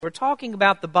We're talking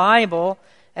about the Bible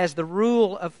as the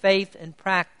rule of faith and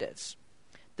practice.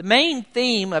 The main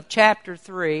theme of chapter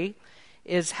 3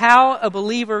 is how a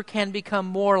believer can become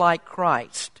more like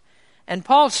Christ. And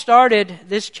Paul started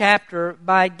this chapter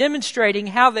by demonstrating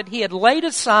how that he had laid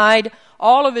aside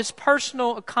all of his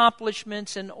personal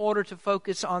accomplishments in order to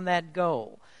focus on that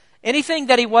goal. Anything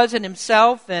that he was in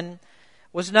himself and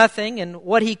was nothing, and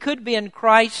what he could be in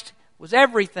Christ was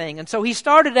everything. And so he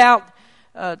started out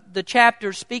the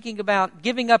chapter speaking about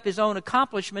giving up his own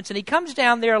accomplishments, and he comes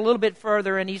down there a little bit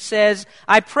further and he says,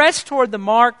 I press toward the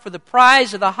mark for the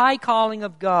prize of the high calling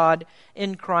of God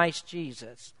in Christ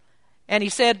Jesus. And he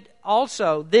said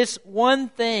also, this one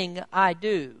thing I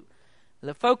do.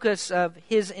 The focus of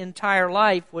his entire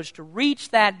life was to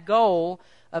reach that goal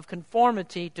of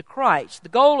conformity to Christ. The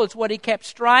goal is what he kept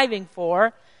striving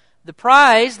for. The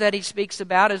prize that he speaks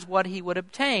about is what he would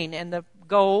obtain, and the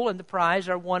goal and the prize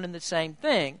are one and the same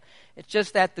thing. It's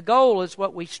just that the goal is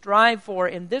what we strive for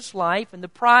in this life, and the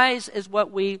prize is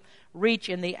what we reach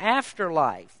in the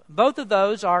afterlife. Both of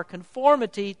those are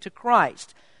conformity to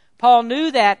Christ. Paul knew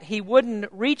that he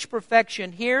wouldn't reach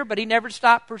perfection here, but he never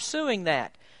stopped pursuing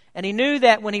that. And he knew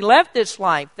that when he left this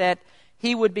life, that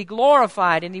he would be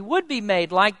glorified and he would be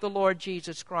made like the Lord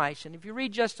Jesus Christ. And if you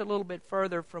read just a little bit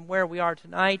further from where we are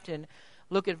tonight and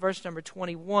look at verse number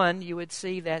 21, you would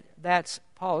see that that's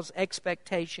Paul's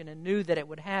expectation and knew that it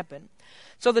would happen.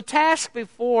 So the task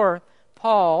before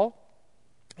Paul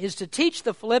is to teach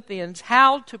the Philippians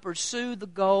how to pursue the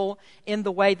goal in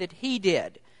the way that he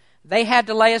did. They had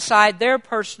to lay aside their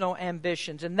personal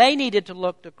ambitions, and they needed to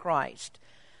look to Christ.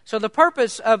 So the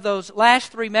purpose of those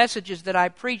last three messages that I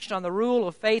preached on the rule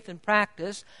of faith and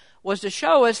practice was to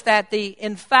show us that the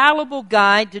infallible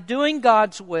guide to doing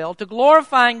God's will, to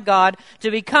glorifying God,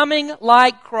 to becoming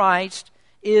like Christ,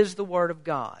 is the Word of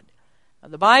God. Now,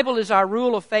 the Bible is our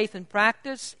rule of faith and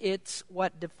practice. It's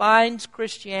what defines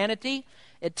Christianity.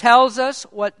 It tells us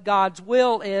what God's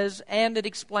will is, and it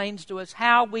explains to us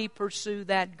how we pursue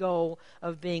that goal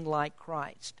of being like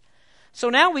Christ. So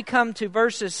now we come to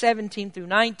verses 17 through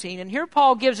 19, and here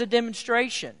Paul gives a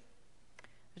demonstration.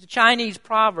 There's a Chinese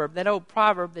proverb, that old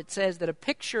proverb that says that a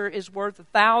picture is worth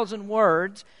 1,000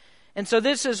 words. And so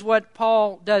this is what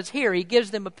Paul does here. He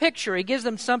gives them a picture. He gives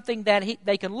them something that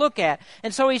they can look at.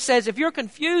 And so he says, if you're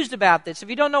confused about this, if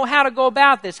you don't know how to go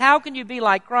about this, how can you be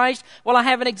like Christ? Well, I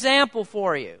have an example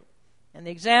for you. And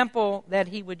the example that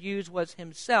he would use was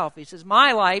himself. He says,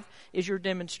 my life is your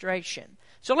demonstration.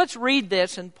 So let's read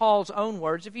this in Paul's own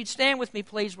words. If you'd stand with me,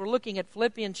 please. We're looking at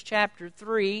Philippians chapter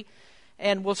 3.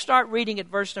 And we'll start reading at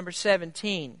verse number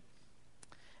 17.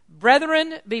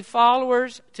 Brethren, be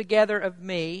followers together of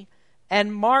me,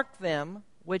 and mark them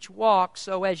which walk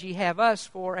so as ye have us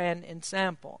for an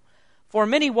ensample. For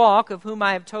many walk, of whom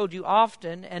I have told you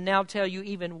often, and now tell you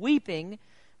even weeping,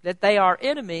 that they are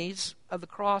enemies of the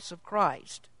cross of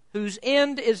Christ, whose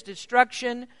end is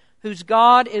destruction, whose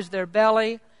God is their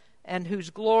belly, and whose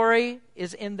glory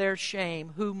is in their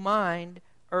shame, who mind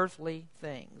earthly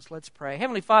things. Let's pray.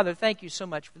 Heavenly Father, thank you so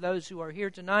much for those who are here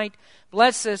tonight.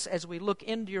 Bless us as we look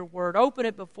into your word. Open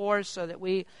it before us so that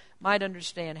we might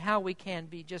understand how we can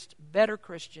be just better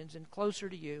Christians and closer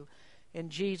to you. In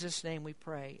Jesus' name we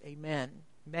pray. Amen.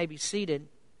 You may be seated.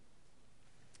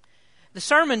 The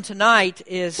sermon tonight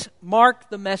is Mark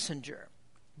the Messenger.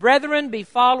 Brethren, be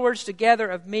followers together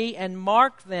of me, and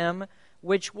mark them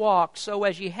which walk, so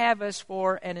as ye have us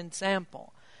for an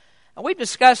ensample. Now, we've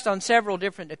discussed on several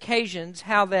different occasions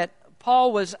how that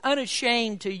Paul was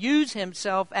unashamed to use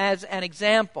himself as an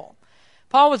example.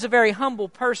 Paul was a very humble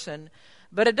person,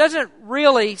 but it doesn't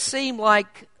really seem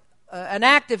like an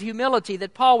act of humility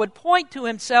that Paul would point to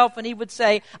himself and he would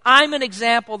say, I'm an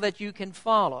example that you can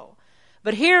follow.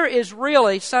 But here is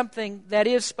really something that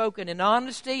is spoken in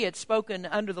honesty. It's spoken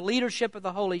under the leadership of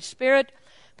the Holy Spirit.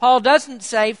 Paul doesn't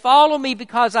say, follow me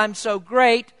because I'm so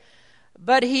great,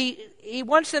 but he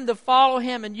wants them to follow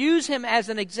him and use him as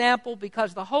an example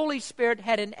because the Holy Spirit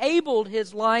had enabled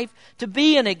his life to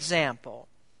be an example.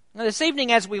 Now, this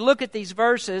evening, as we look at these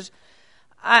verses,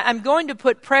 I'm going to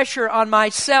put pressure on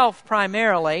myself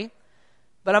primarily,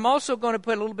 but I'm also going to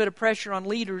put a little bit of pressure on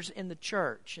leaders in the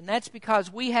church. And that's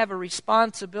because we have a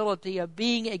responsibility of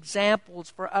being examples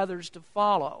for others to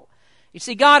follow. You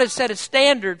see, God has set a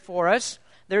standard for us.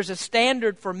 There's a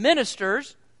standard for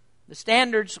ministers. The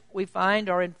standards we find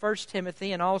are in 1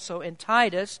 Timothy and also in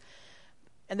Titus.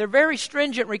 And they're very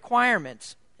stringent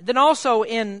requirements. Then also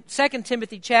in 2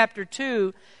 Timothy chapter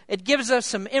 2, it gives us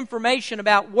some information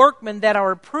about workmen that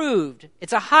are approved.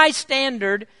 It's a high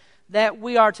standard that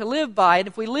we are to live by. And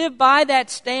if we live by that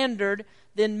standard,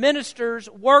 then ministers,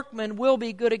 workmen will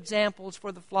be good examples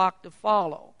for the flock to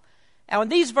follow. Now, in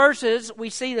these verses, we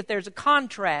see that there's a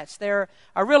contrast. There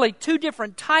are really two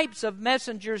different types of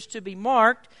messengers to be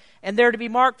marked, and they're to be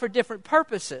marked for different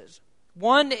purposes.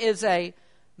 One is a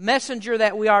messenger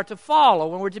that we are to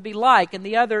follow and we're to be like, and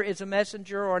the other is a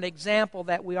messenger or an example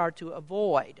that we are to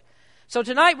avoid. So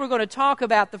tonight we're going to talk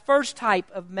about the first type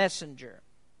of messenger.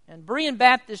 And Berean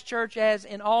Baptist Church, as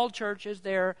in all churches,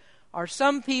 there are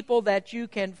some people that you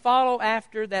can follow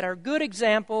after that are good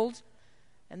examples,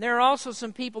 and there are also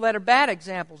some people that are bad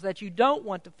examples that you don't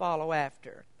want to follow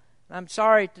after. I'm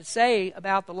sorry to say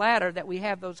about the latter that we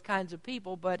have those kinds of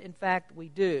people, but in fact we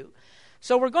do.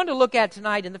 So we're going to look at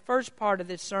tonight in the first part of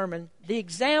this sermon the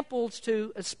examples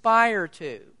to aspire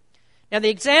to. Now the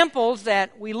examples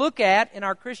that we look at in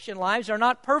our Christian lives are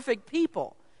not perfect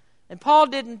people. And Paul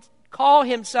didn't call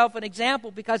himself an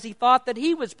example because he thought that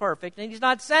he was perfect. And he's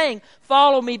not saying,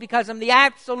 follow me because I'm the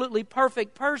absolutely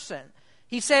perfect person.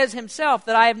 He says himself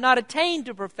that I have not attained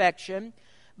to perfection,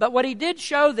 but what he did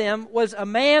show them was a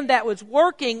man that was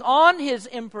working on his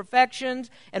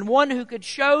imperfections and one who could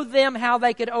show them how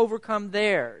they could overcome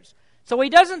theirs. So he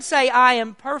doesn't say, I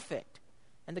am perfect.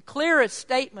 And the clearest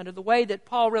statement of the way that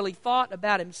Paul really thought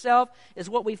about himself is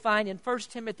what we find in 1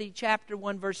 Timothy chapter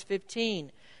 1, verse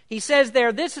 15. He says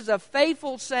there, this is a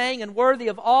faithful saying and worthy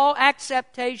of all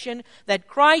acceptation, that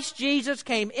Christ Jesus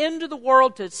came into the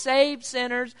world to save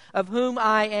sinners, of whom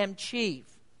I am chief.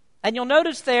 And you'll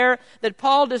notice there that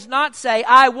Paul does not say,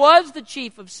 I was the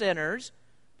chief of sinners,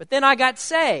 but then I got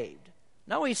saved.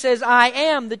 No, he says, I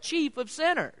am the chief of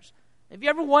sinners. Have you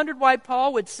ever wondered why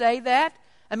Paul would say that?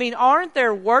 I mean, aren't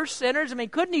there worse sinners? I mean,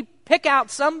 couldn't he pick out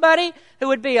somebody who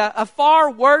would be a far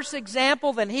worse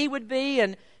example than he would be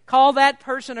and call that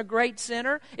person a great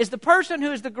sinner? Is the person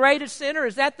who is the greatest sinner,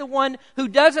 is that the one who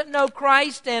doesn't know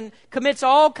Christ and commits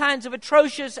all kinds of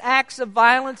atrocious acts of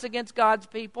violence against God's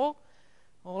people?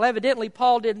 Well, evidently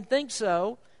Paul didn't think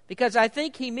so, because I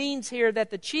think he means here that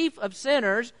the chief of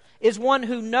sinners is one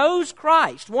who knows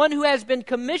Christ, one who has been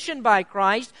commissioned by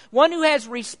Christ, one who has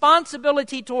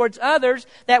responsibility towards others,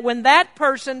 that when that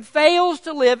person fails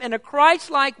to live in a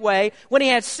Christ-like way, when he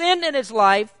has sin in his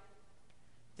life,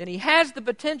 then he has the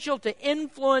potential to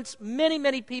influence many,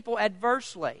 many people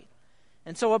adversely.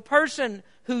 And so a person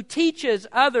who teaches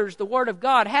others the Word of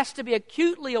God has to be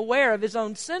acutely aware of his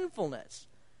own sinfulness.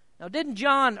 Now, didn't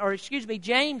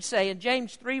James say in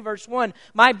James 3, verse 1,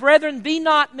 my brethren, be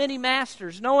not many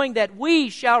masters, knowing that we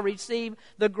shall receive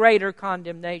the greater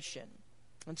condemnation.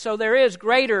 And so there is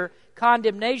greater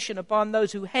condemnation upon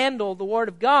those who handle the Word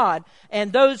of God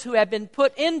and those who have been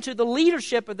put into the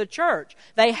leadership of the church.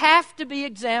 They have to be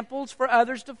examples for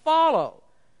others to follow.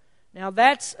 Now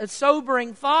that's a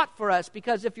sobering thought for us,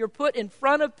 because if you're put in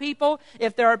front of people,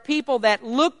 if there are people that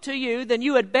look to you, then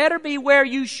you had better be where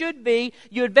you should be.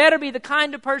 You had better be the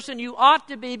kind of person you ought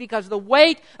to be, because the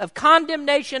weight of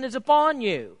condemnation is upon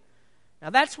you. Now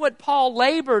that's what Paul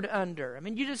labored under. I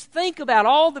mean, you just think about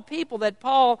all the people that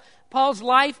Paul's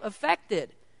life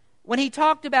affected. When he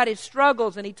talked about his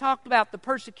struggles and he talked about the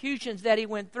persecutions that he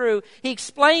went through, he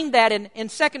explained that in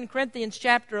 2 Corinthians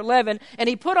chapter 11, and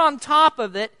he put on top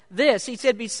of it this. He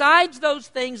said, besides those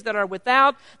things that are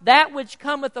without, that which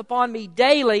cometh upon me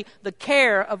daily, the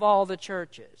care of all the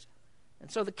churches.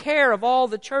 And so the care of all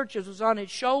the churches was on his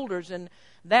shoulders, and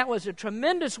that was a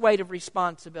tremendous weight of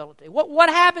responsibility. What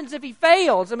happens if he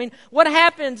fails? I mean, what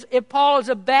happens if Paul is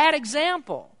a bad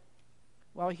example?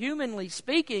 Well, humanly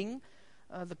speaking,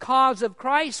 the cause of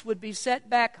Christ would be set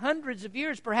back hundreds of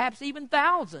years, perhaps even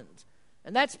thousands.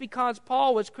 And that's because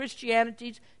Paul was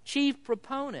Christianity's chief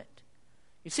proponent.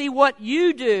 You see, what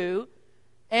you do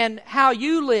and how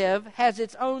you live has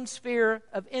its own sphere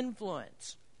of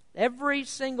influence. Every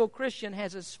single Christian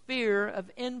has a sphere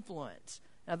of influence.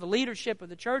 Now, the leadership of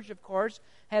the church, of course,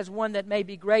 has one that may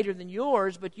be greater than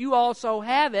yours, but you also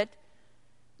have it,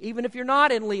 even if you're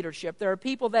not in leadership. There are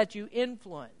people that you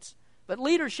influence. But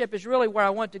leadership is really where I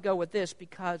want to go with this,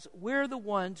 because we're the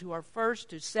ones who are first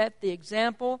to set the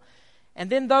example, and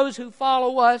then those who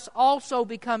follow us also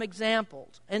become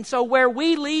examples. And so where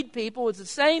we lead people is the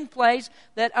same place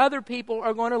that other people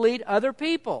are going to lead other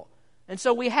people. And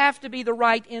so we have to be the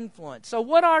right influence. So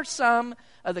what are some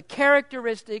of the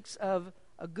characteristics of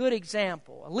a good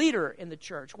example, a leader in the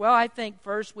church? Well, I think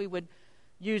first we would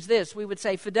use this. We would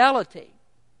say fidelity.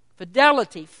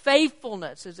 Fidelity,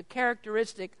 faithfulness is a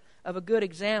characteristic of a good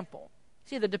example.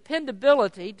 See, the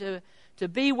dependability to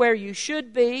be where you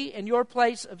should be in your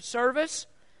place of service,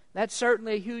 that's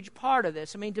certainly a huge part of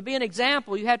this. I mean, to be an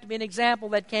example, you have to be an example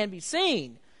that can be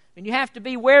seen. And you have to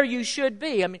be where you should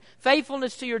be. I mean,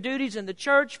 faithfulness to your duties in the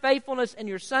church, faithfulness in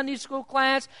your Sunday school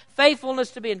class,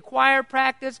 faithfulness to be in choir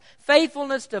practice,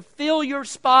 faithfulness to fill your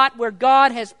spot where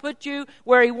God has put you,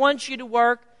 where He wants you to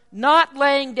work, not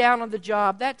laying down on the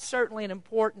job. That's certainly an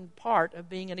important part of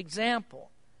being an example.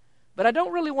 But I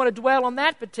don't really want to dwell on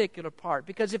that particular part,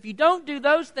 because if you don't do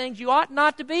those things, you ought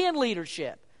not to be in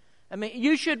leadership. I mean,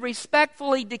 you should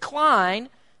respectfully decline,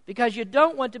 because you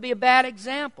don't want to be a bad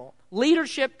example.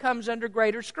 Leadership comes under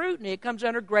greater scrutiny. It comes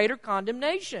under greater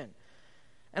condemnation.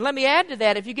 And let me add to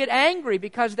that, if you get angry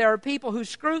because there are people who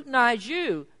scrutinize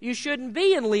you, you shouldn't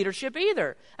be in leadership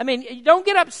either. I mean, you don't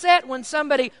get upset when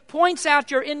somebody points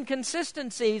out your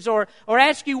inconsistencies or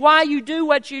asks you why you do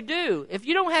what you do. If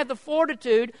you don't have the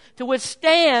fortitude to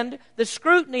withstand the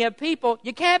scrutiny of people,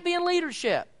 you can't be in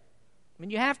leadership. I mean,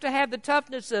 you have to have the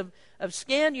toughness of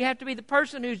skin. You have to be the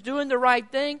person who's doing the right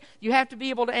thing. You have to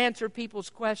be able to answer people's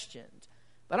questions.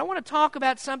 But I want to talk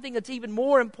about something that's even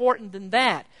more important than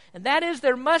that. And that is,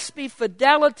 there must be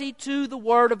fidelity to the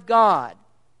Word of God.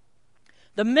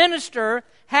 The minister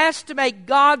has to make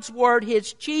God's Word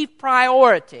his chief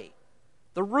priority.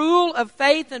 The rule of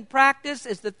faith and practice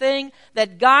is the thing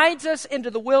that guides us into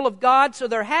the will of God, so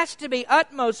there has to be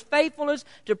utmost faithfulness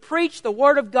to preach the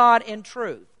Word of God in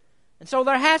truth. And so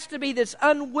there has to be this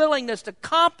unwillingness to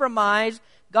compromise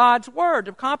God's Word,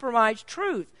 to compromise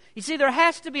truth. You see, there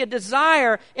has to be a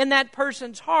desire in that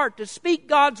person's heart to speak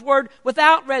God's Word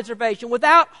without reservation,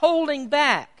 without holding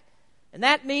back. And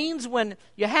that means when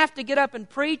you have to get up and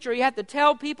preach, or you have to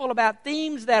tell people about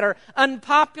themes that are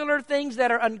unpopular, things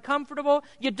that are uncomfortable,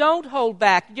 you don't hold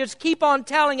back. You just keep on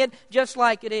telling it just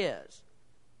like it is.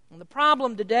 And the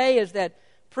problem today is that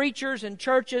preachers and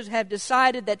churches have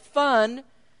decided that fun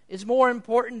is more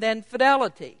important than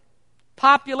fidelity.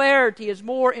 Popularity is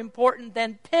more important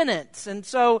than penance. And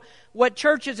so what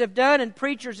churches have done and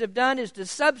preachers have done is to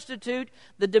substitute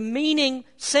the demeaning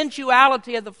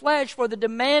sensuality of the flesh for the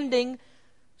demanding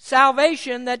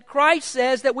salvation that Christ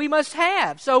says that we must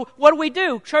have. So what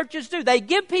do? Churches do. They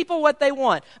give people what they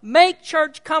want. Make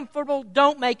church comfortable.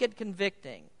 Don't make it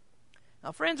convicting.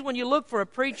 Now, friends, when you look for a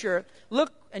preacher,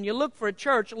 you look for a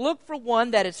church, look for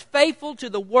one that is faithful to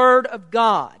the Word of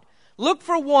God. Look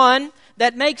for one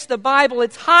that makes the Bible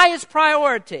its highest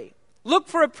priority. Look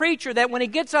for a preacher that when he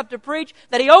gets up to preach,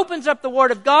 that he opens up the Word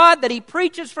of God, that he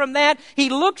preaches from that, he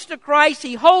looks to Christ,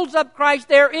 he holds up Christ.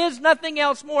 There is nothing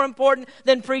else more important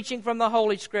than preaching from the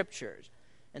Holy Scriptures.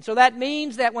 And so that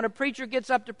means that when a preacher gets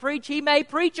up to preach, he may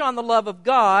preach on the love of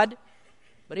God,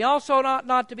 but he also ought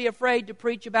not to be afraid to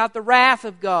preach about the wrath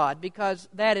of God, because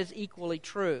that is equally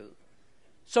true.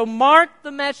 So mark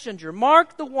the messenger.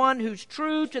 Mark the one who's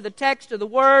true to the text of the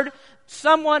Word,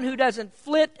 someone who doesn't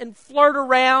flit and flirt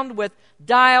around with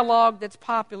dialogue that's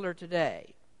popular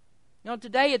today. You know,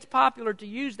 today it's popular to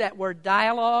use that word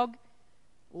dialogue.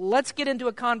 Let's get into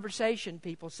a conversation,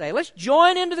 people say. Let's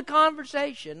join into the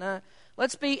conversation.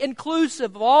 Let's be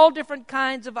inclusive of all different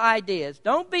kinds of ideas.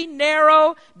 Don't be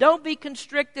narrow. Don't be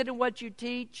constricted in what you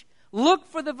teach. Look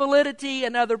for the validity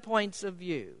in other points of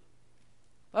view.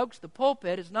 Folks, the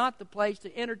pulpit is not the place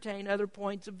to entertain other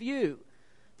points of view.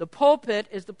 The pulpit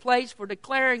is the place for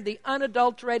declaring the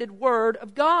unadulterated Word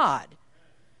of God.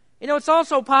 You know, it's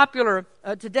also popular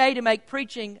today to make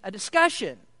preaching a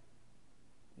discussion.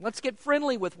 Let's get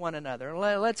friendly with one another.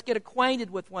 Let's get acquainted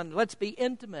with one another. Let's be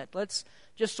intimate. Let's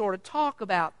just sort of talk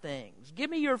about things. Give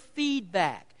me your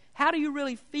feedback. How do you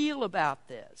really feel about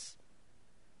this?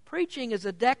 Preaching is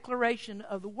a declaration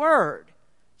of the Word.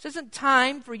 This isn't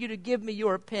time for you to give me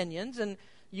your opinions, and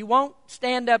you won't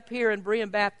stand up here in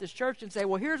Berean Baptist Church and say,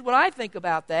 well, here's what I think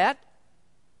about that.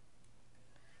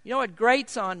 You know, it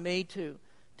grates on me to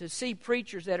see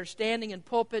preachers that are standing in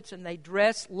pulpits and they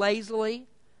dress lazily.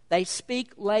 They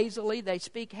speak lazily. They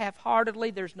speak half-heartedly.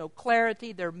 There's no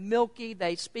clarity. They're milky.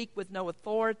 They speak with no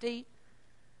authority.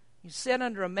 You sit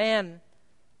under a man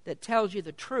that tells you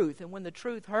the truth, and when the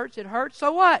truth hurts, it hurts.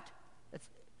 So what?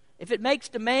 If it makes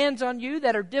demands on you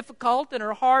that are difficult and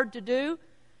are hard to do,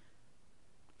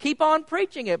 keep on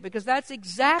preaching it, because that's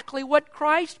exactly what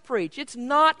Christ preached. It's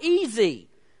not easy.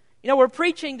 You know, we're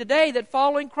preaching today that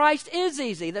following Christ is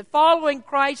easy, that following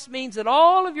Christ means that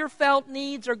all of your felt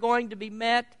needs are going to be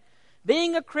met.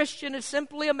 Being a Christian is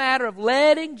simply a matter of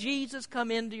letting Jesus come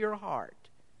into your heart.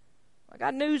 I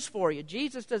got news for you.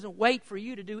 Jesus doesn't wait for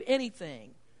you to do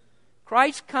anything.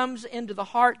 Christ comes into the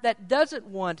heart that doesn't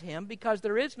want Him, because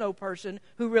there is no person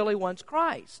who really wants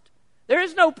Christ. There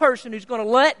is no person who's going to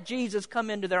let Jesus come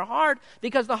into their heart,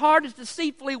 because the heart is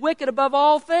deceitfully wicked above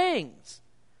all things.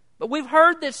 But we've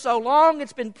heard this so long,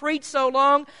 it's been preached so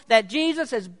long, that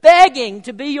Jesus is begging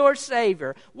to be your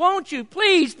Savior. Won't you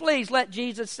please, please let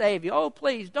Jesus save you? Oh,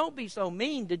 please, don't be so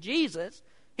mean to Jesus.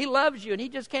 He loves you and He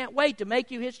just can't wait to make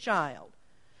you His child.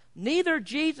 Neither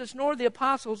Jesus nor the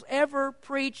apostles ever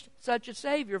preached such a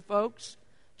Savior, folks.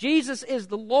 Jesus is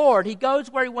the Lord. He goes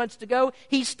where He wants to go.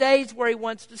 He stays where He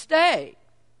wants to stay.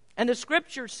 And the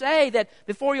Scriptures say that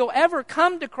before you'll ever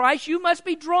come to Christ, you must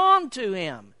be drawn to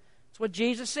Him. That's what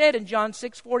Jesus said in John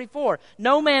 6:44.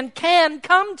 No man can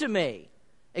come to me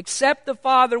except the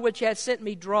Father which has sent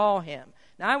me draw him.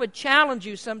 Now, I would challenge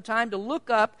you sometime to look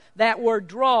up that word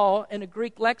draw in a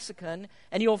Greek lexicon,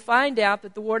 and you'll find out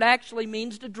that the word actually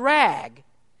means to drag.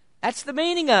 That's the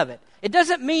meaning of it. It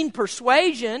doesn't mean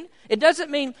persuasion. It doesn't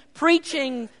mean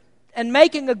preaching and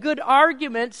making a good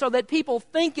argument so that people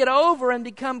think it over and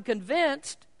become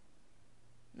convinced.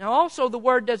 Now, also, the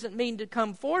word doesn't mean to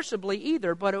come forcibly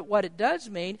either, but what it does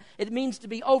mean, it means to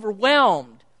be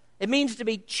overwhelmed. It means to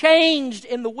be changed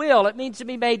in the will. It means to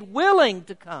be made willing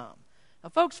to come. Now,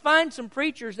 folks, find some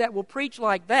preachers that will preach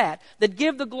like that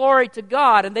give the glory to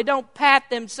God, and they don't pat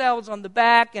themselves on the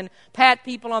back and pat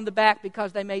people on the back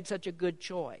because they made such a good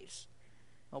choice.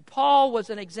 Well, Paul was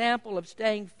an example of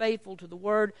staying faithful to the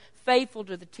Word, faithful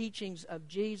to the teachings of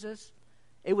Jesus.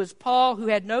 It was Paul who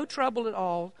had no trouble at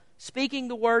all speaking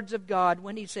the words of God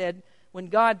when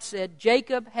God said,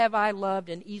 Jacob have I loved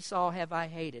and Esau have I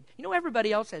hated. You know,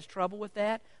 everybody else has trouble with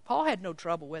that. Paul had no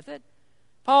trouble with it.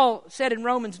 Paul said in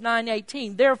Romans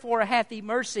 9:18, therefore hath He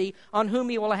mercy on whom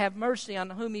He will have mercy, on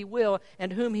whom He will,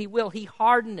 and whom He will He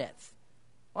hardeneth.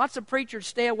 Lots of preachers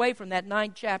stay away from that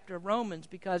 9th chapter of Romans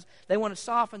because they want to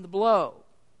soften the blow.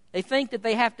 They think that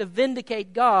they have to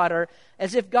vindicate God, or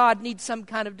as if God needs some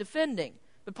kind of defending.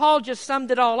 But Paul just summed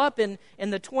it all up in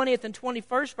the 20th and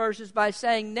 21st verses by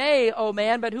saying, Nay, O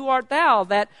man, but who art thou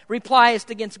that repliest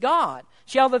against God?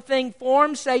 Shall the thing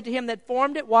formed say to him that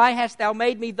formed it, Why hast thou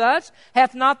made me thus?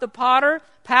 Hath not the potter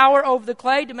power over the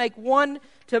clay to make one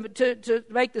to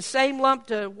make the same lump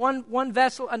to one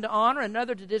vessel unto honor,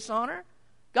 another to dishonor?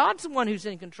 God's the one who's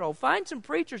in control. Find some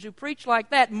preachers who preach like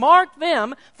that. Mark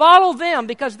them, follow them,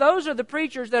 because those are the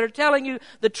preachers that are telling you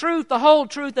the truth, the whole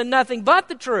truth, and nothing but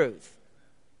the truth.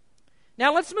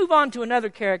 Now let's move on to another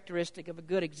characteristic of a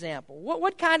good example.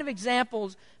 What kind of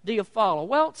examples do you follow?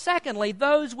 Well, secondly,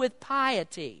 those with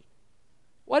piety.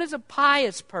 What is a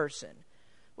pious person?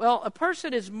 Well, a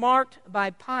person is marked by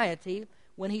piety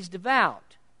when he's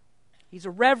devout. He's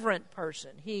a reverent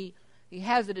person. He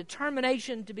has a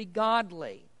determination to be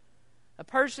godly. A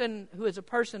person who is a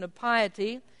person of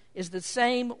piety is the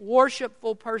same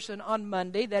worshipful person on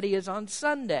Monday that he is on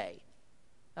Sunday.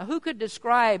 Now, who could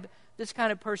describe this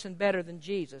kind of person better than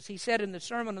Jesus? He said in the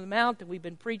Sermon on the Mount, and we've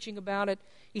been preaching about it,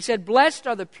 He said, Blessed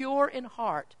are the pure in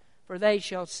heart, for they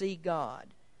shall see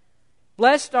God.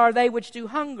 Blessed are they which do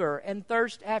hunger and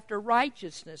thirst after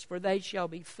righteousness, for they shall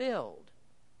be filled.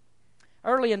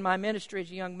 Early in my ministry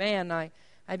as a young man, I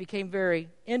became very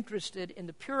interested in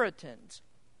the Puritans.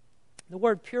 The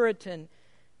word Puritan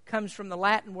comes from the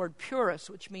Latin word purus,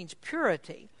 which means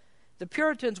purity. The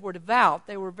Puritans were devout.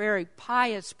 They were very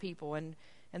pious people, and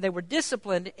they were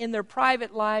disciplined in their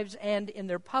private lives and in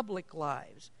their public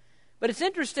lives. But it's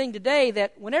interesting today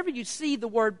that whenever you see the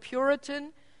word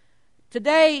Puritan,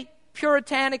 today,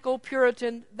 puritanical,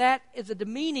 Puritan, that is a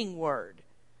demeaning word.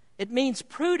 It means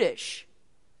prudish.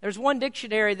 There's one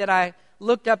dictionary that I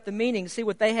looked up the meaning, see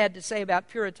what they had to say about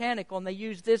puritanical, and they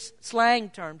used this slang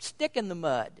term, stick in the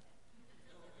mud.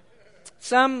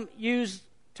 Some use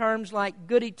terms like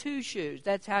goody two-shoes.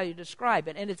 That's how you describe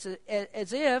it. And it's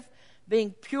as if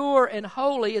being pure and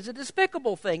holy is a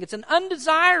despicable thing. It's an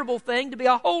undesirable thing to be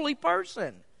a holy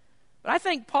person. But I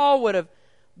think Paul would have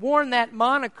worn that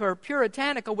moniker,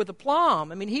 puritanical, with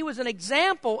aplomb. I mean, he was an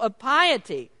example of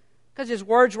piety, because his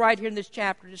words right here in this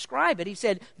chapter describe it. He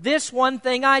said, this one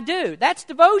thing I do. That's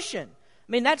devotion.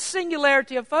 I mean, that's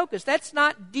singularity of focus. That's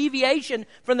not deviation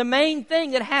from the main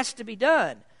thing that has to be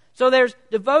done. So there's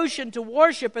devotion to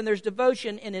worship, and there's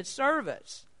devotion in its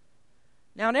service.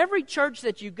 Now, in every church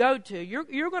that you go to,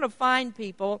 you're going to find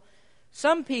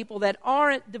some people that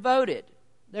aren't devoted.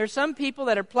 There's some people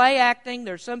that are play acting.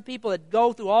 There's some people that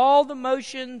go through all the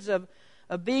motions of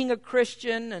being a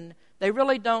Christian, and they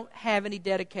really don't have any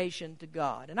dedication to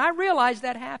God. And I realize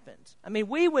that happens. I mean,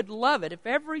 we would love it if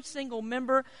every single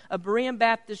member of Berean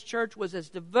Baptist Church was as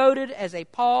devoted as a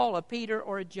Paul, a Peter,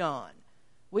 or a John.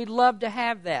 We'd love to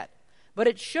have that.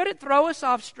 But should it throw us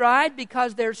off stride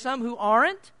because there's some who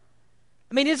aren't?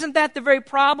 I mean, isn't that the very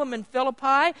problem in Philippi?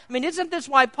 I mean, isn't this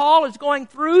why Paul is going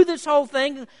through this whole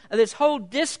thing, this whole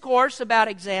discourse about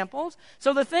examples?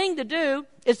 So the thing to do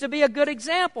is to be a good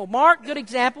example. Mark good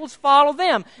examples, follow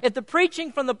them. If the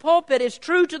preaching from the pulpit is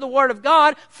true to the Word of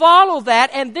God, follow that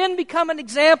and then become an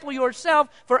example yourself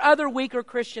for other weaker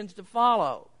Christians to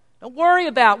follow. Don't worry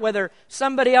about whether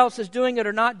somebody else is doing it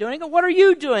or not doing it. What are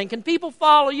you doing? Can people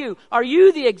follow you? Are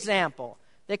you the example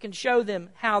that can show them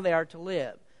how they are to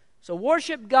live? So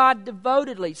worship God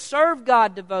devotedly, serve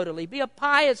God devotedly, be a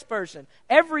pious person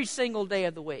every single day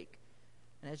of the week.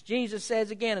 And as Jesus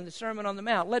says again in the Sermon on the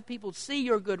Mount, let people see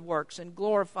your good works and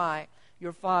glorify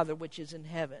your Father which is in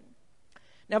heaven.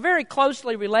 Now, very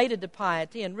closely related to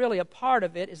piety, and really a part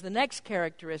of it, is the next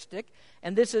characteristic,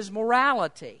 and this is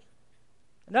morality.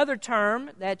 Another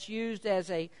term that's used as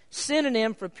a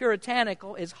synonym for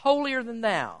puritanical is holier than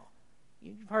thou.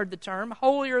 You've heard the term,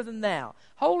 holier than thou.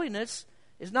 Holiness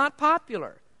is not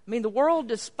popular. I mean, the world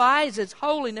despises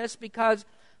holiness because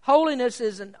holiness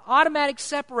is an automatic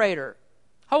separator.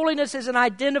 Holiness is an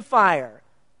identifier.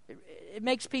 It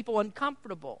makes people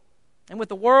uncomfortable. And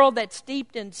with a world that's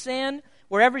steeped in sin,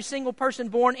 where every single person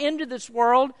born into this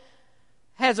world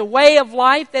has a way of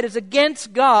life that is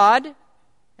against God,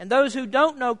 and those who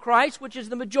don't know Christ, which is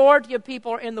the majority of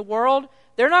people in the world,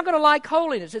 they're not going to like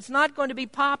holiness. It's not going to be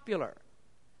popular.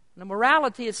 Now,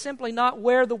 morality is simply not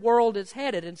where the world is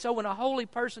headed. And so when a holy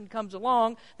person comes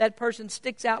along, that person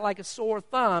sticks out like a sore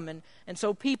thumb. And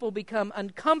so people become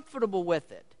uncomfortable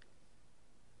with it.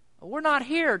 But we're not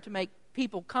here to make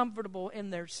people comfortable in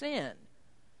their sin.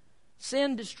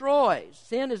 Sin destroys.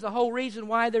 Sin is the whole reason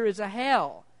why there is a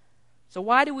hell. So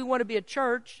why do we want to be a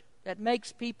church that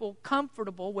makes people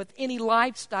comfortable with any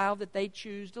lifestyle that they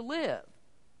choose to live?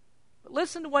 But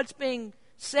listen to what's being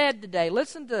said today.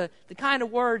 Listen to the kind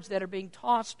of words that are being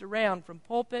tossed around from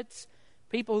pulpits.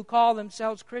 People who call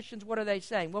themselves Christians, what are they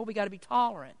saying? Well, we got to be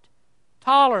tolerant.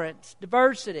 Tolerance,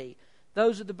 diversity,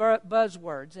 those are the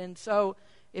buzzwords. And so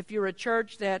if you're a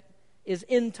church that is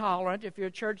intolerant, if you're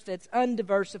a church that's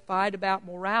undiversified about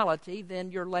morality,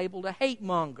 then you're labeled a hate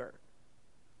monger.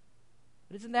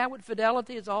 But isn't that what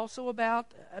fidelity is also about?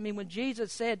 I mean, when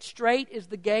Jesus said, straight is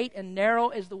the gate and narrow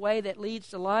is the way that leads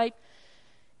to life,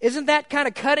 isn't that kind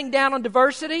of cutting down on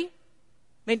diversity? I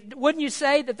mean, wouldn't you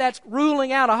say that that's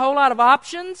ruling out a whole lot of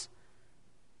options?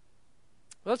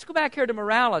 Well, let's go back here to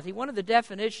morality. One of the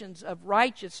definitions of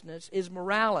righteousness is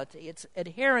morality. It's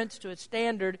adherence to a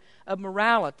standard of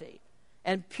morality.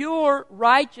 And pure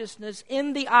righteousness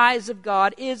in the eyes of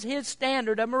God is His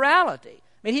standard of morality.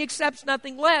 I mean, He accepts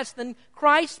nothing less than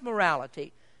Christ's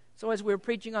morality. So as we were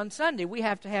preaching on Sunday, we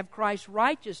have to have Christ's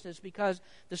righteousness because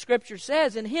the Scripture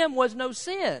says in Him was no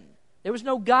sin. There was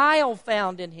no guile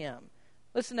found in Him.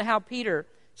 Listen to how Peter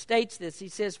states this. He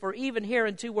says, for even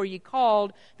hereunto were ye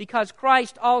called, because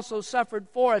Christ also suffered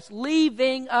for us,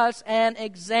 leaving us an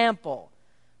example,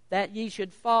 that ye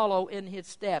should follow in His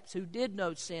steps, who did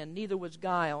no sin, neither was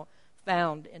guile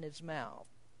found in His mouth.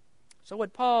 So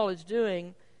what Paul is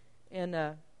doing in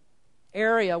a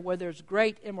area where there's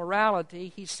great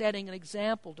immorality, he's setting an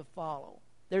example to follow.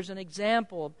 There's an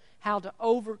example of how to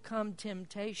overcome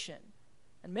temptation.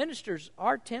 And ministers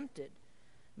are tempted.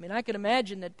 I mean, I can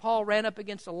imagine that Paul ran up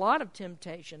against a lot of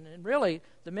temptation. And really,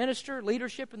 the minister,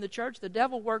 leadership in the church, the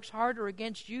devil works harder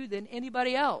against you than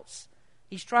anybody else.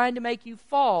 He's trying to make you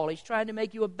fall. He's trying to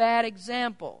make you a bad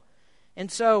example.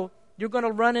 And so you're going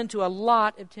to run into a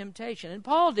lot of temptation. And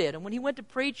Paul did. And when he went to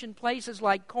preach in places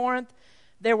like Corinth,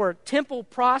 there were temple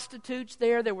prostitutes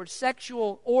there. There were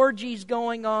sexual orgies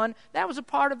going on. That was a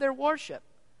part of their worship.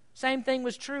 Same thing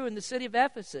was true in the city of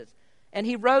Ephesus. And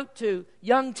he wrote to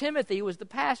young Timothy, who was the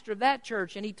pastor of that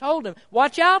church, and he told him,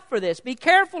 watch out for this. Be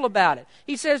careful about it.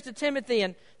 He says to Timothy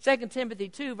in 2 Timothy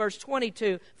 2, verse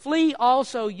 22, flee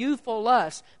also youthful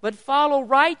lusts, but follow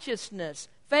righteousness,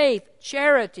 faith,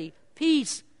 charity,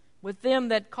 peace with them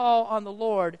that call on the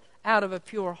Lord out of a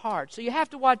pure heart. So you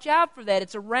have to watch out for that.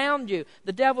 It's around you.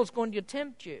 The devil's going to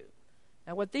tempt you.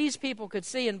 Now, what these people could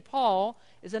see in Paul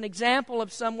is an example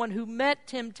of someone who met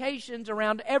temptations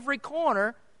around every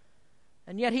corner,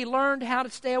 and yet he learned how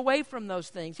to stay away from those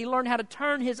things. He learned how to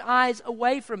turn his eyes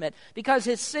away from it because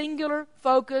his singular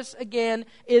focus, again,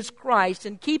 is Christ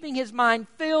and keeping his mind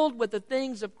filled with the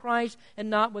things of Christ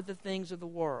and not with the things of the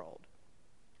world.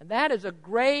 And that is a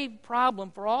grave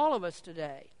problem for all of us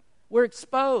today. We're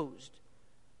exposed.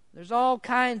 There's all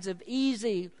kinds of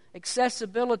easy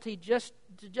accessibility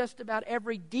to just about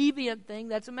every deviant thing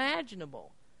that's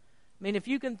imaginable. I mean, if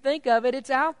you can think of it, it's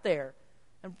out there.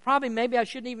 And probably maybe I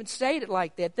shouldn't even say it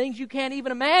like that. Things you can't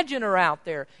even imagine are out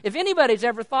there. If anybody's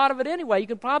ever thought of it anyway, you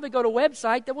can probably go to a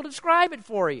website that will describe it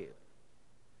for you.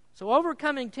 So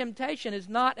overcoming temptation is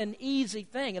not an easy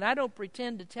thing, and I don't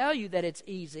pretend to tell you that it's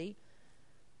easy,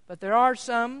 but there are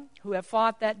some who have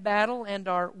fought that battle and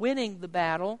are winning the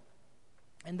battle,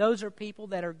 and those are people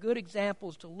that are good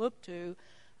examples to look to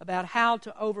about how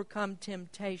to overcome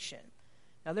temptation.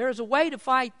 Now, there is a way to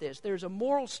fight this. There's a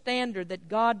moral standard that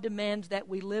God demands that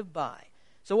we live by.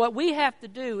 So what we have to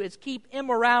do is keep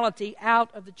immorality out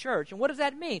of the church. And what does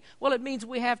that mean? Well, it means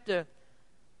we have to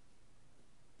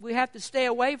stay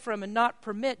away from and not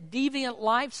permit deviant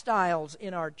lifestyles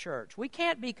in our church. We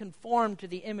can't be conformed to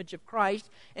the image of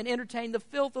Christ and entertain the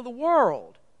filth of the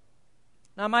world.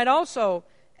 Now, I might also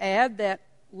add that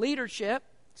leadership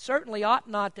certainly ought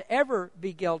not to ever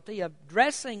be guilty of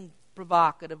dressing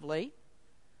provocatively.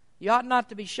 You ought not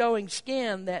to be showing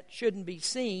skin that shouldn't be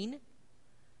seen.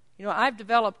 You know, I've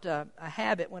developed a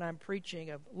habit when I'm preaching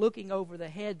of looking over the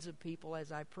heads of people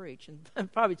as I preach.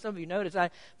 And probably some of you notice I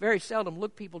very seldom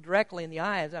look people directly in the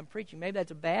eye as I'm preaching. Maybe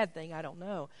that's a bad thing, I don't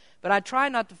know. But I try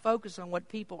not to focus on what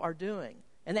people are doing.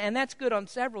 And that's good on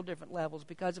several different levels,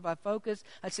 because if I focus,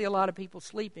 I see a lot of people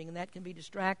sleeping, and that can be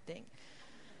distracting.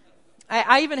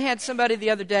 I even had somebody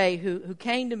the other day who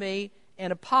came to me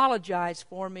and apologized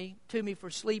to me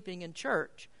for sleeping in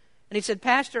church. And he said,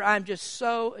 "Pastor, I'm just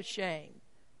so ashamed.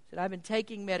 He said, I've been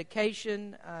taking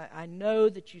medication. I know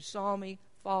that you saw me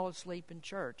fall asleep in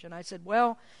church." And I said,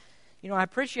 "Well, you know, I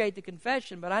appreciate the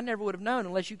confession, but I never would have known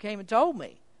unless you came and told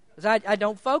me, because I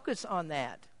don't focus on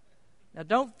that." Now,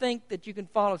 don't think that you can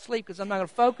fall asleep, because I'm not going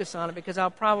to focus on it, because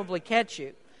I'll probably catch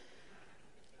you.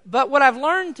 But what I've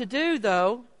learned to do,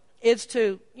 though, is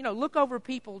to, look over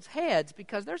people's heads,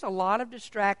 because there's a lot of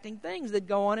distracting things that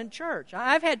go on in church.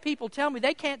 I've had people tell me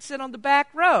they can't sit on the back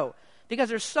row because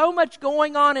there's so much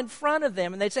going on in front of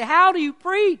them. And they say, "How do you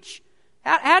preach?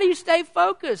 How do you stay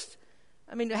focused?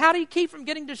 I mean, how do you keep from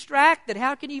getting distracted?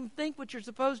 How can you even think what you're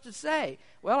supposed to say?"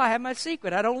 Well, I have my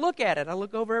secret. I don't look at it. I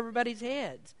look over everybody's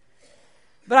heads.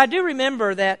 But I do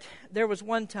remember that there was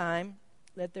one time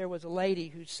that there was a lady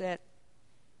who sat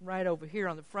right over here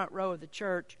on the front row of the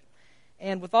church.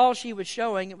 And with all she was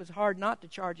showing, it was hard not to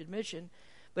charge admission.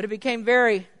 But it became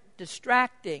very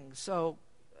distracting. So,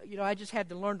 I just had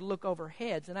to learn to look over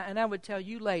heads. And I would tell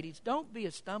you ladies, don't be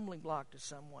a stumbling block to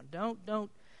someone.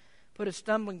 Don't put a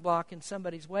stumbling block in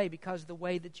somebody's way because of the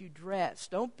way that you dress.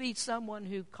 Don't be someone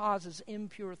who causes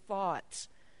impure thoughts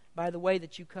by the way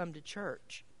that you come to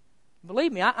church.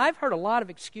 Believe me, I've heard a lot of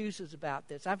excuses about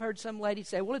this. I've heard some ladies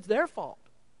say, "Well, it's their fault.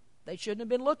 They shouldn't have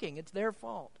been looking. It's their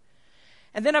fault."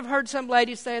 And then I've heard some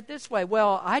ladies say it this way,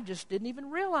 "Well, I just didn't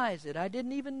even realize it. I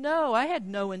didn't even know. I had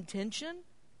no intention.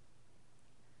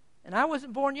 And I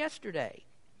wasn't born yesterday."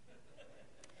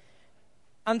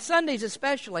 On Sundays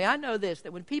especially, I know this,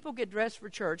 that when people get dressed for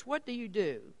church, what do?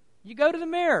 You go to the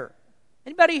mirror.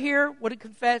 Anybody here would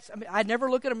confess? I never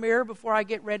look at a mirror before I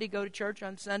get ready to go to church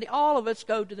on Sunday. All of us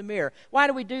go to the mirror. Why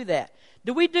do we do that?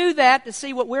 Do we do that to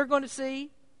see what we're going to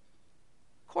see?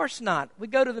 Of course not. We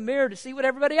go to the mirror to see what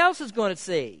everybody else is going to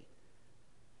see.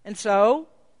 And so,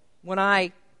 when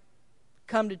I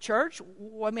come to church,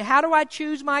 how do I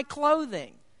choose my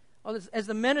clothing? Well, as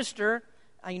the minister,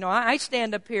 I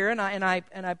stand up here and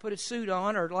I put a suit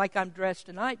on, or like I'm dressed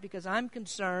tonight, because I'm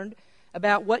concerned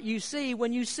about what you see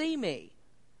when you see me.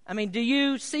 Do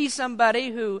you see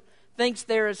somebody who thinks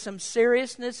there is some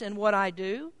seriousness in what I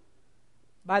do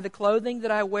by the clothing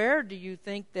that I wear? Do you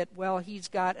think that, well, he's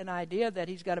got an idea that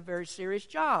he's got a very serious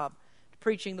job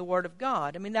preaching the Word of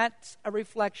God? That's a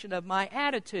reflection of my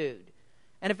attitude.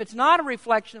 And if it's not a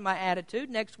reflection of my attitude,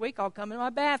 next week I'll come in my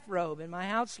bathrobe and my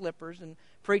house slippers and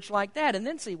preach like that, and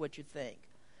then see what you think.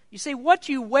 You see, what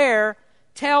you wear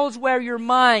tells where your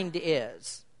mind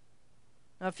is.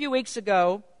 Now, a few weeks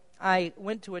ago, I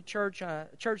went to a church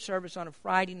service on a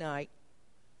Friday night,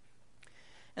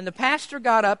 and the pastor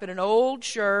got up in an old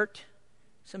shirt,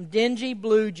 some dingy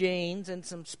blue jeans, and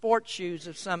some sports shoes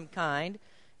of some kind.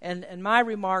 And my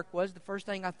remark was, the first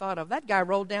thing I thought of, that guy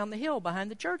rolled down the hill behind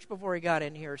the church before he got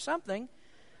in here or something.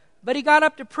 But he got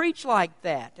up to preach like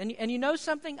that. And you know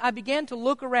something? I began to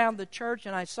look around the church,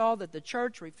 and I saw that the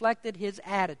church reflected his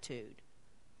attitude.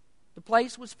 The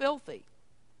place was filthy.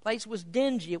 The place was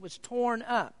dingy. It was torn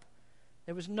up.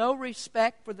 There was no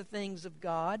respect for the things of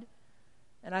God.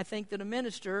 And I think that a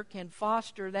minister can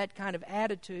foster that kind of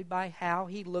attitude by how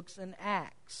he looks and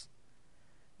acts.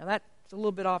 Now, that's a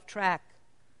little bit off track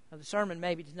of the sermon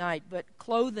maybe tonight, but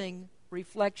clothing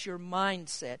reflects your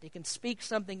mindset. It can speak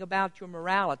something about your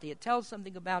morality. It tells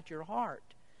something about your heart.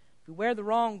 If you wear the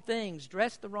wrong things,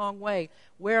 dress the wrong way,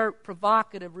 wear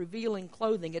provocative, revealing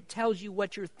clothing, it tells you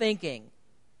what you're thinking.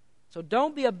 So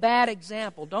don't be a bad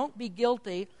example. Don't be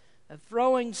guilty of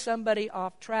throwing somebody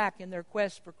off track in their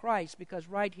quest for Christ, because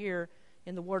right here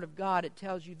in the Word of God it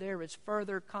tells you there is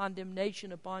further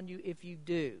condemnation upon you if you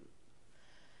do.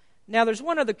 Now there's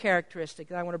one other characteristic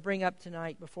that I want to bring up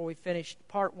tonight before we finish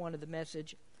part one of the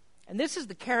message, and this is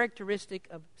the characteristic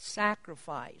of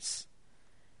sacrifice.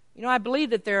 You know, I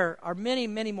believe that there are many,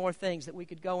 many more things that we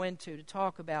could go into to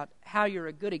talk about how you're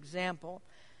a good example.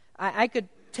 I could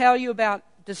tell you about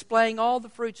displaying all the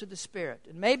fruits of the Spirit.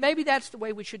 And maybe that's the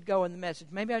way we should go in the message.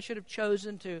 Maybe I should have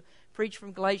chosen to preach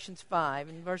from Galatians 5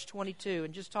 and verse 22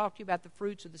 and just talk to you about the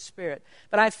fruits of the Spirit.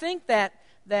 But I think that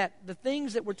the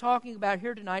things that we're talking about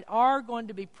here tonight are going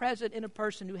to be present in a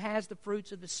person who has the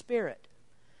fruits of the Spirit.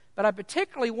 But I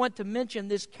particularly want to mention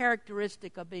this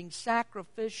characteristic of being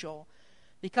sacrificial,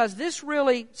 because this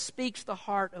really speaks the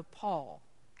heart of Paul.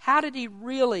 How did he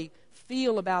really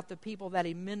feel about the people that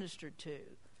he ministered to?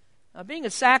 Being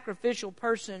a sacrificial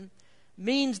person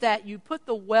means that you put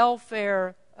the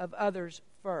welfare of others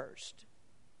first.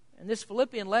 And this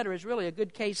Philippian letter is really a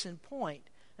good case in point.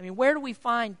 I mean, where do we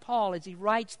find Paul as he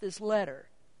writes this letter?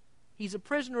 He's a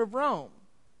prisoner of Rome.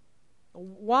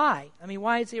 Why? I mean,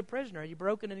 why is he a prisoner? Had he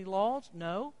broken any laws?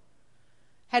 No.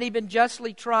 Had he been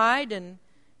justly tried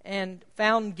and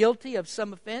found guilty of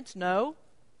some offense? No.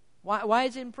 Why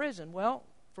is he in prison? Well,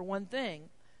 for one thing,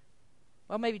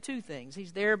 well, maybe two things.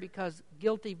 He's there because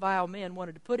guilty, vile men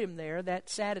wanted to put him there. That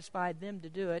satisfied them to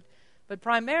do it. But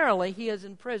primarily, he is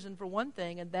in prison for one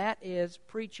thing, and that is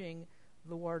preaching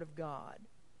the Word of God.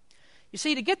 You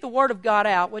see, to get the Word of God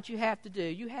out, what you have to do,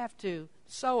 you have to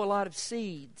sow a lot of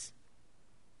seeds.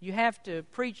 You have to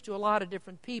preach to a lot of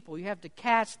different people. You have to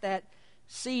cast that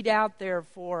seed out there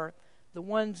for the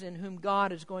ones in whom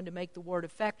God is going to make the Word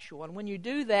effectual. And when you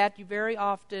do that, you very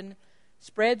often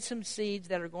spread some seeds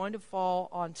that are going to fall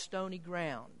on stony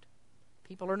ground.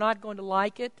 People are not going to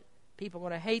like it. People are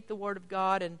going to hate the Word of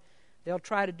God, and they'll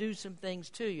try to do some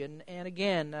things to you. And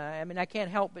again, I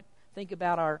can't help but think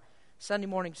about our Sunday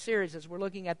morning series as we're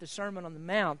looking at the Sermon on the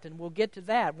Mount, and we'll get to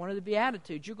that. One of the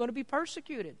Beatitudes, you're going to be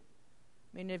persecuted.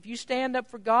 I mean, if you stand up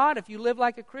for God, if you live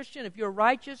like a Christian, if you're a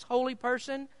righteous, holy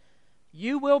person,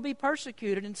 you will be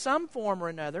persecuted in some form or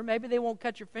another. Maybe they won't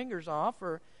cut your fingers off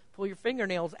or pull your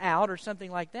fingernails out or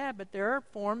something like that, but there are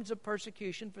forms of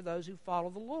persecution for those who follow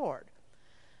the Lord.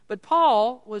 But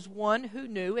Paul was one who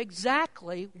knew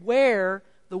exactly where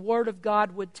the Word of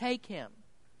God would take him.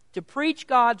 To preach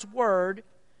God's Word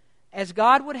as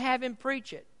God would have him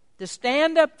preach it. To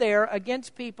stand up there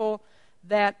against people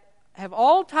that have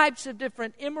all types of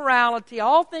different immorality,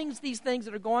 these things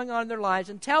that are going on in their lives,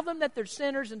 and tell them that they're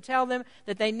sinners and tell them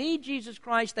that they need Jesus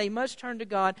Christ, they must turn to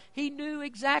God. He knew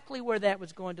exactly where that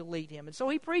was going to lead him. And so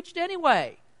he preached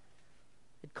anyway.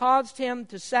 It caused him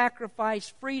to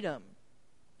sacrifice freedom.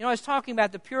 You know, I was talking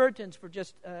about the Puritans for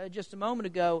just a moment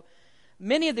ago.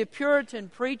 Many of the Puritan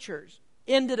preachers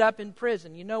ended up in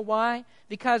prison. You know why?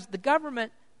 Because the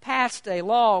government passed a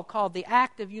law called the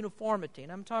Act of Uniformity.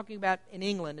 And I'm talking about in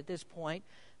England at this point.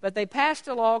 But they passed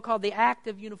a law called the Act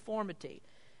of Uniformity.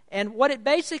 And what it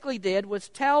basically did was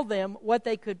tell them what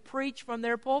they could preach from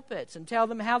their pulpits and tell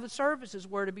them how the services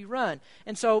were to be run.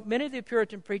 And so many of the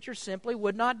Puritan preachers simply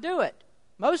would not do it.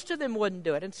 Most of them wouldn't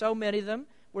do it. And so many of them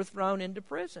were thrown into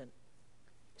prison.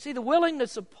 See, the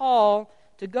willingness of Paul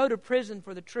to go to prison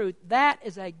for the truth, that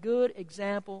is a good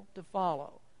example to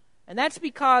follow. And that's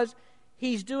because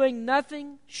he's doing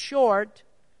nothing short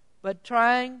but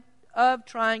trying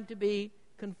to be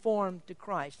conformed to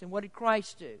Christ. And what did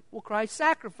Christ do? Well, Christ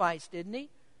sacrificed, didn't he? I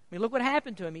mean, look what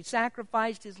happened to him. He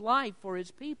sacrificed his life for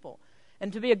his people.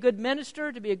 And to be a good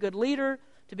minister, to be a good leader,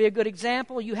 to be a good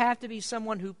example, you have to be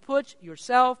someone who puts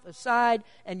yourself aside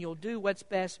and you'll do what's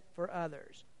best for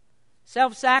others.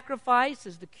 Self-sacrifice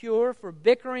is the cure for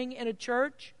bickering in a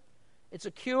church. It's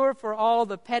a cure for all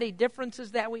the petty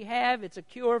differences that we have. It's a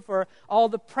cure for all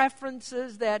the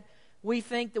preferences that we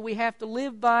think that we have to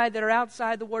live by that are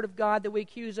outside the Word of God, that we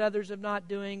accuse others of not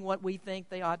doing what we think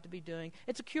they ought to be doing.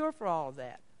 It's a cure for all of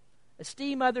that.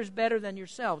 Esteem others better than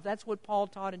yourselves. That's what Paul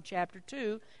taught in chapter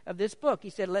 2 of this book.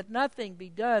 He said, let nothing be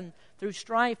done through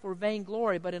strife or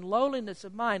vainglory, but in lowliness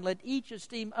of mind, let each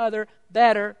esteem other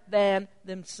better than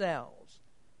themselves.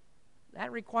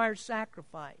 That requires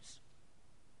sacrifice.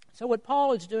 So what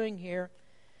Paul is doing here,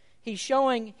 he's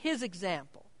showing his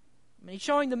example. I mean, he's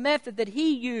showing the method that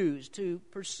he used to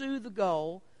pursue the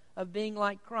goal of being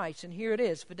like Christ. And here it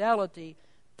is: fidelity,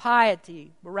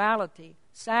 piety, morality,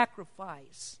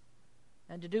 sacrifice.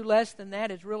 And to do less than that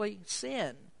is really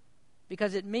sin,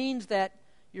 because it means that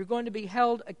you're going to be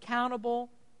held accountable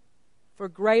for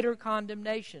greater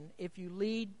condemnation if you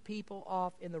lead people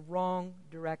off in the wrong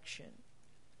direction.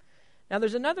 Now,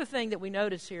 there's another thing that we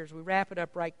notice here as we wrap it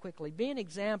up right quickly. Be an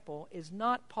example is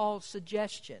not Paul's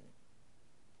suggestion.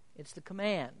 It's the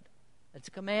command. It's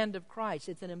a command of Christ.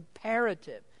 It's an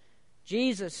imperative.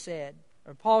 Jesus said,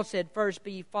 or Paul said, first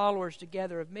be ye followers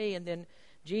together of me, and then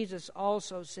Jesus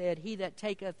also said, he that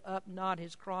taketh up not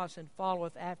his cross and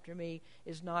followeth after me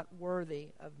is not worthy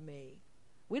of me.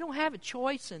 We don't have a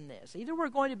choice in this. Either we're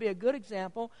going to be a good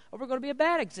example or we're going to be a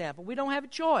bad example. We don't have a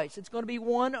choice. It's going to be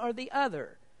one or the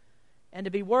other. And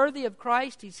to be worthy of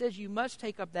Christ, he says you must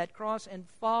take up that cross and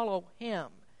follow him.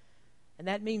 And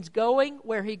that means going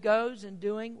where he goes and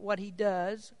doing what he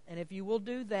does. And if you will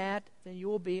do that, then you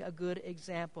will be a good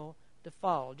example to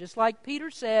follow. Just like Peter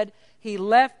said, he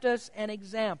left us an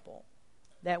example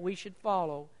that we should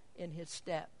follow in his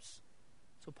steps.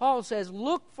 So Paul says,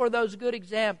 look for those good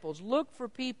examples. Look for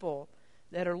people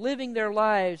that are living their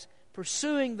lives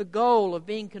pursuing the goal of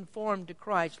being conformed to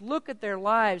Christ. Look at their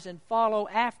lives and follow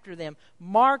after them.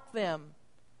 Mark them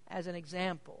as an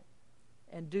example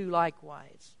and do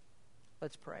likewise.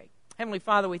 Let's pray. Heavenly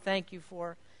Father, we thank you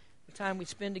for the time we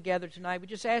spend together tonight. We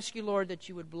just ask you, Lord, that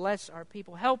you would bless our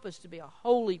people. Help us to be a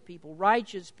holy people,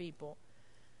 righteous people.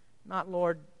 Not,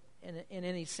 Lord, in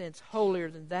any sense holier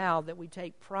than thou, that we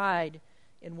take pride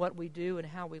in what we do and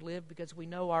how we live because we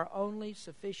know our only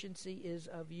sufficiency is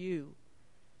of you.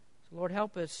 So, Lord,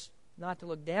 help us not to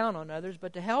look down on others,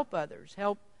 but to help others.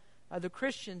 Help other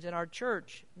Christians in our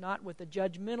church, not with a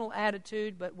judgmental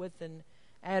attitude, but with an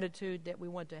attitude that we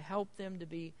want to help them to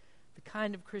be the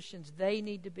kind of Christians they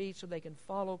need to be so they can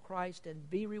follow Christ and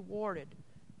be rewarded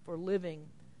for living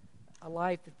a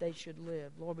life that they should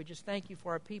live. Lord, we just thank you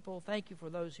for our people. Thank you for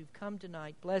those who've come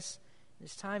tonight. Bless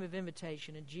this time of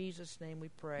invitation. In Jesus' name we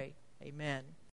pray. Amen.